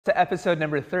To episode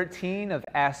number 13 of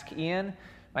Ask Ian.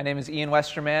 My name is Ian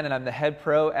Westerman and I'm the head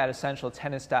pro at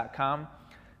EssentialTennis.com.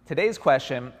 Today's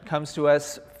question comes to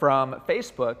us from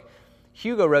Facebook.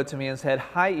 Hugo wrote to me and said,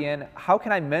 "Hi Ian, how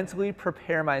can I mentally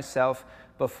prepare myself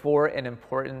before an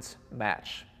important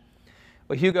match?"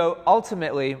 Well, Hugo,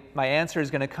 ultimately my answer is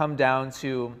going to come down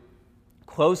to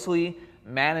closely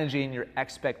managing your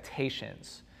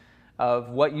expectations of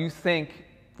what you think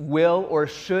will or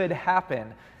should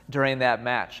happen during that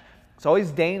match. It's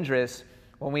always dangerous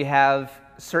when we have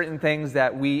certain things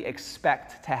that we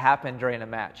expect to happen during a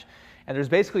match. And there's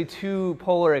basically two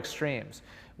polar extremes.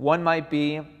 One might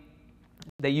be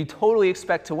that you totally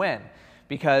expect to win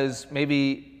because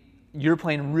maybe you're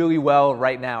playing really well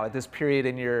right now at this period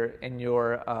in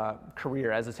your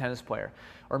career as a tennis player.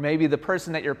 Or maybe the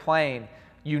person that you're playing,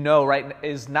 right,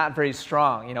 is not very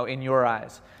strong, in your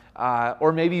eyes.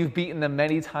 Or maybe you've beaten them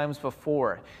many times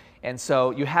before. And so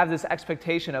you have this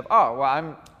expectation of, oh,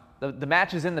 well, the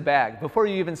match is in the bag. Before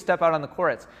you even step out on the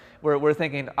courts, we're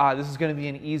thinking, this is going to be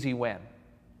an easy win.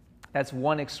 That's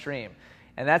one extreme.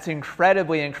 And that's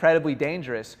incredibly, incredibly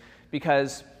dangerous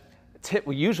because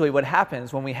usually what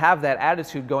happens when we have that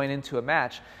attitude going into a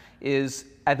match is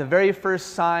at the very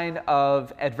first sign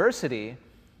of adversity,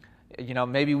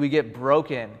 maybe we get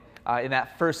broken in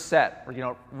that first set,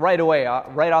 or, right away,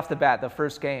 right off the bat, the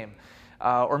first game.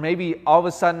 Or maybe all of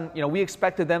a sudden, we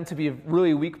expected them to be a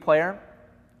really weak player,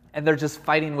 and they're just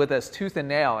fighting with us tooth and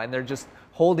nail, and they're just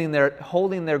holding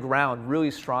their ground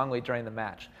really strongly during the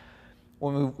match.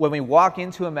 When we walk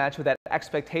into a match with that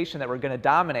expectation that we're going to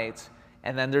dominate,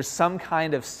 and then there's some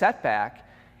kind of setback,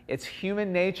 it's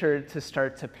human nature to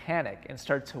start to panic and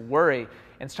start to worry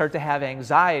and start to have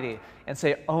anxiety and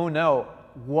say, oh no,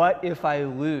 what if I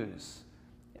lose?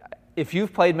 If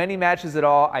you've played many matches at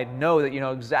all, I know that you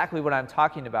know exactly what I'm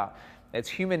talking about. It's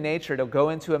human nature to go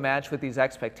into a match with these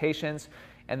expectations,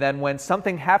 and then when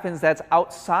something happens that's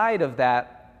outside of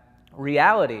that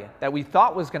reality that we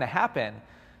thought was going to happen,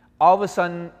 all of a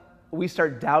sudden we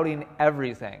start doubting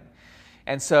everything.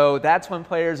 And so that's when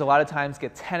players a lot of times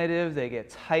get tentative, they get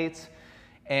tight,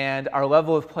 and our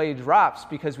level of play drops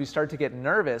because we start to get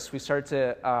nervous, we start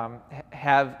to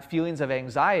have feelings of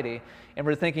anxiety, and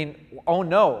we're thinking, oh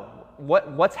no,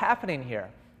 what's happening here?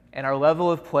 And our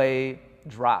level of play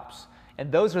drops.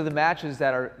 And those are the matches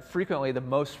that are frequently the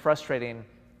most frustrating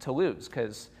to lose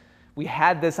because we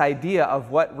had this idea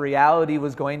of what reality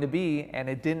was going to be and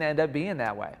it didn't end up being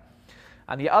that way.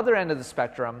 On the other end of the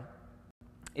spectrum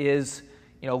is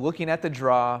looking at the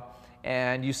draw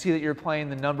and you see that you're playing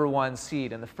the #1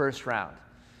 seed in the first round.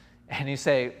 And you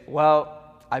say,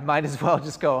 well, I might as well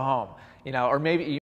just go home. Or maybe